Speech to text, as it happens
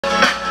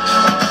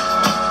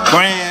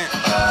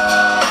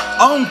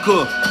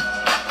Uncle.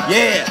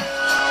 Yeah.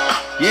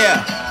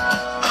 Yeah.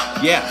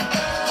 Yeah.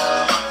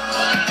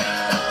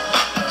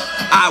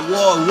 I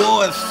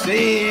was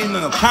seeing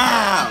the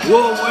time.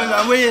 What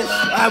I wish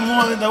I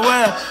wanted to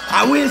wear.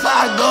 I wish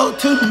I'd go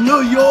to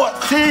New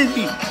York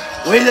City.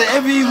 With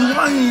every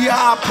one of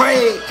y'all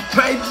pray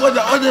for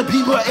the other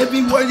people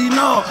everywhere you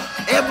know.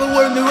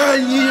 Everywhere in the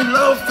world you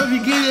love so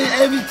you get it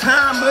every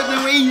time. But the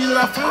way you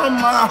love from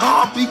my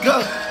heart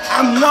because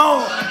I'm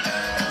no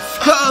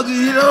struggle,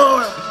 you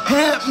know.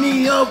 Help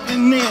me up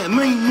in there,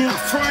 make me a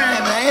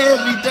friend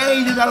every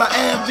day.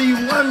 Every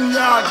one of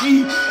y'all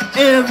keep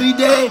every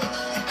day.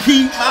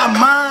 Keep my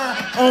mind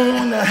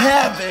on the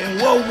heaven.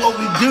 What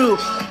we do?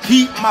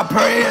 Keep my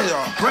prayers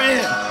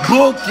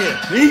booking,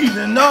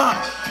 even up,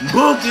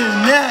 booking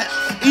that,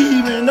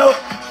 even though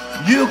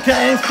you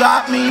can't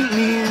stop me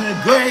in the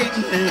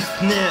greatness.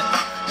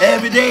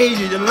 Every day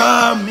you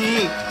love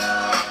me.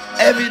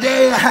 Every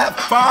day I have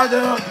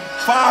Father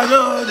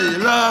that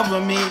love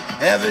me.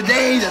 Every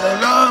day that I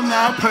love me,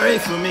 I pray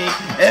for me.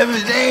 Every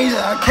day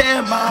that I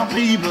care about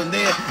people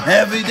there.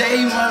 Every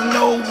day I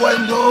know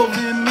what's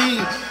over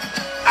me.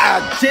 I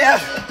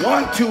just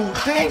want to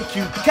thank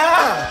you,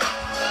 God.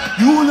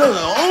 You are the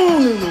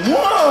only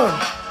one.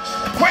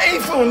 Pray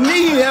for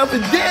me every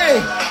day.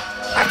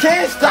 I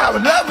can't stop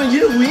loving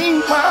you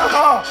in my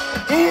heart,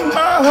 in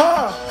my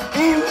heart,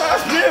 in my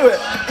spirit,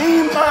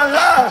 in my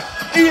life,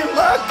 in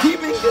my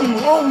keeping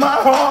them on my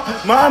heart,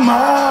 my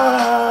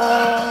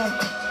mind.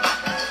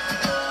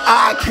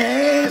 I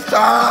can't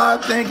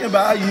stop thinking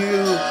about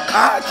you.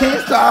 I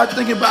can't stop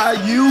thinking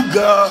about you,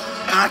 girl.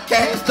 I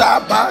can't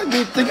stop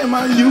thinking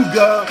about you,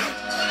 girl.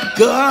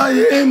 Girl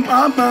in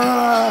my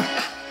mind.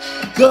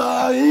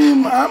 Girl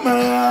in my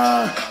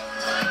mind.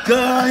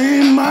 Girl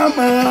in my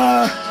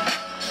mind.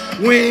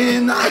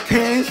 When I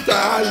can't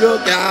stop,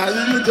 look out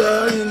in the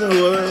girl in the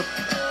world.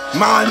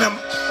 My name,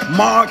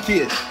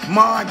 Marcus,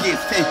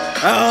 say,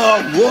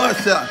 oh,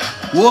 what's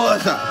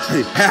up,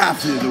 hey,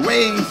 half of the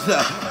ways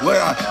up,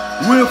 well,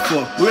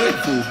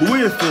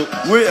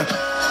 we're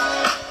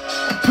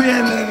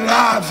spending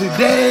lives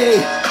today.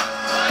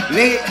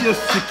 Let your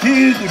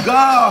security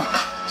guard,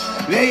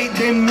 let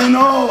them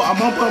know I'm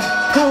gonna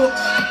put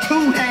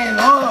 2 hands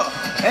up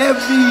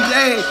every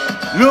day,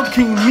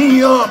 looking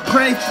me up,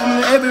 pray for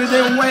me every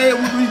day way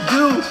we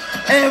do.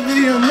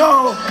 Every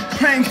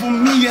praying for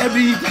me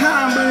every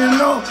time, but you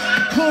know,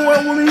 what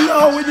we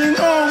know, we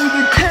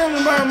care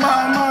about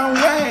my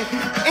way.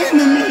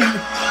 Enemy,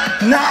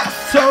 not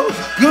so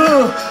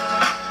good.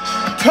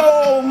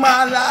 Told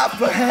my life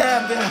for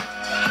heaven.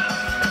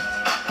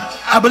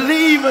 I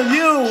believe in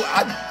you.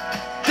 I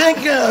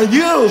think of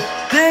you.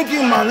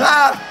 Thinking my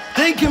life,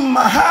 thinking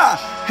my heart.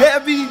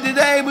 Every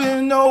day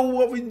we know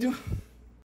what we do.